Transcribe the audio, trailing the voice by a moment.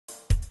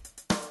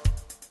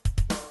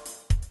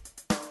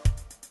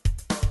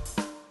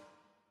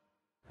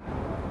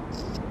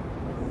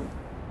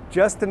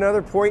Just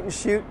another point and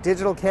shoot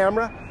digital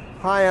camera?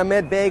 Hi, I'm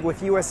Ed Baig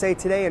with USA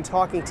Today and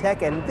Talking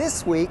Tech, and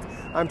this week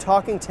I'm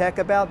talking tech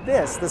about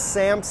this, the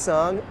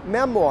Samsung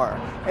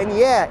Memoir. And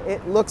yeah,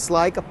 it looks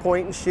like a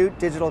point and shoot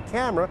digital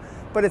camera,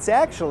 but it's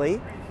actually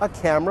a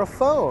camera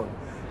phone.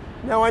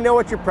 Now I know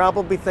what you're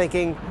probably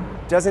thinking,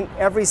 doesn't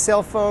every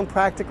cell phone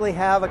practically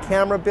have a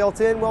camera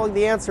built in? Well,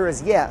 the answer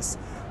is yes.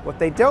 What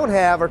they don't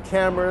have are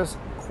cameras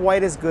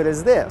quite as good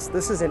as this.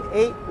 This is an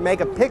 8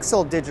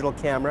 megapixel digital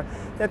camera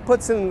that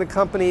puts it in the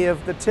company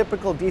of the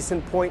typical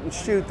decent point and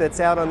shoot that's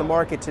out on the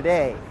market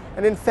today.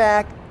 And in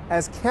fact,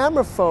 as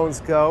camera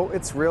phones go,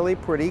 it's really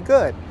pretty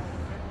good.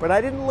 But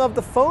I didn't love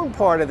the phone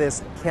part of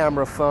this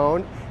camera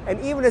phone, and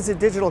even as a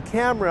digital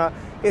camera,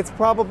 it's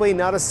probably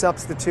not a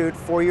substitute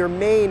for your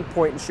main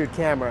point and shoot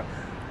camera.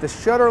 The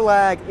shutter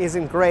lag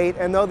isn't great,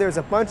 and though there's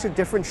a bunch of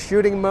different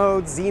shooting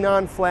modes,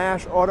 xenon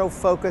flash,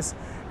 autofocus,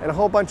 and a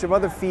whole bunch of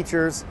other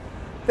features,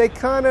 they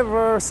kind of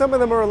are, some of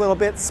them are a little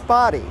bit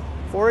spotty.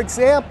 For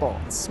example,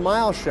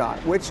 smile shot,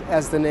 which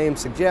as the name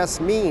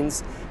suggests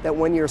means that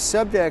when your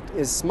subject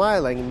is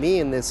smiling, me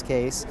in this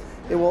case,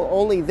 it will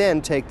only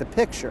then take the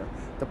picture.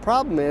 The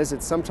problem is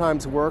it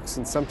sometimes works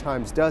and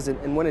sometimes doesn't,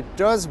 and when it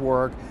does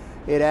work,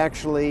 it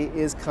actually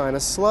is kind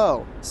of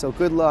slow. So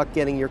good luck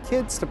getting your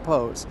kids to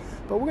pose.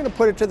 But we're going to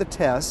put it to the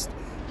test.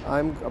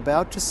 I'm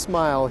about to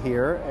smile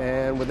here,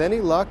 and with any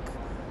luck,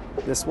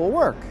 this will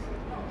work.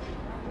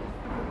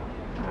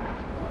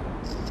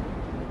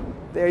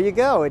 There you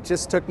go, it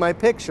just took my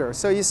picture.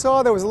 So you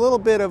saw there was a little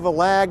bit of a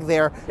lag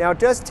there. Now it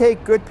does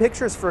take good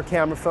pictures for a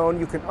camera phone.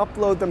 You can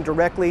upload them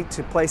directly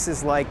to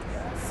places like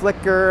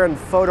Flickr and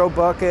Photo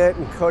Bucket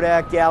and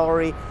Kodak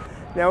Gallery.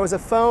 Now as a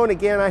phone,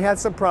 again, I had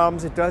some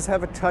problems. It does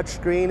have a touch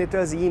screen, it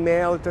does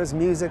email, it does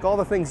music, all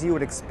the things you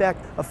would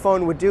expect a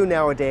phone would do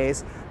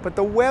nowadays. But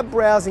the web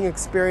browsing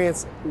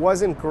experience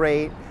wasn't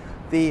great.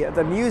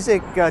 The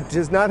music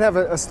does not have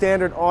a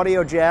standard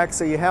audio jack,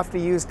 so you have to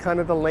use kind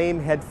of the lame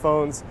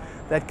headphones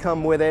that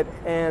come with it.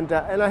 And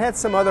I had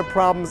some other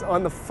problems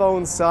on the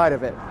phone side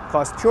of it.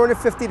 Cost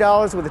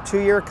 $250 with a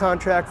 2-year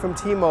contract from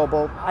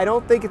T-Mobile. I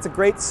don't think it's a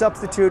great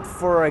substitute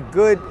for a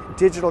good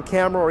digital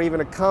camera or even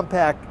a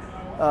compact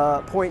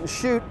point and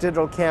shoot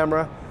digital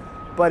camera.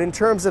 But in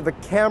terms of a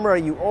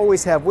camera you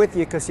always have with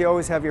you, because you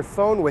always have your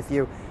phone with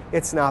you,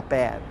 it's not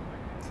bad.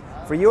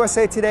 For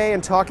USA Today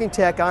and Talking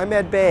Tech, I'm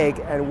Ed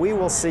Baig, and we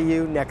will see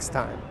you next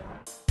time.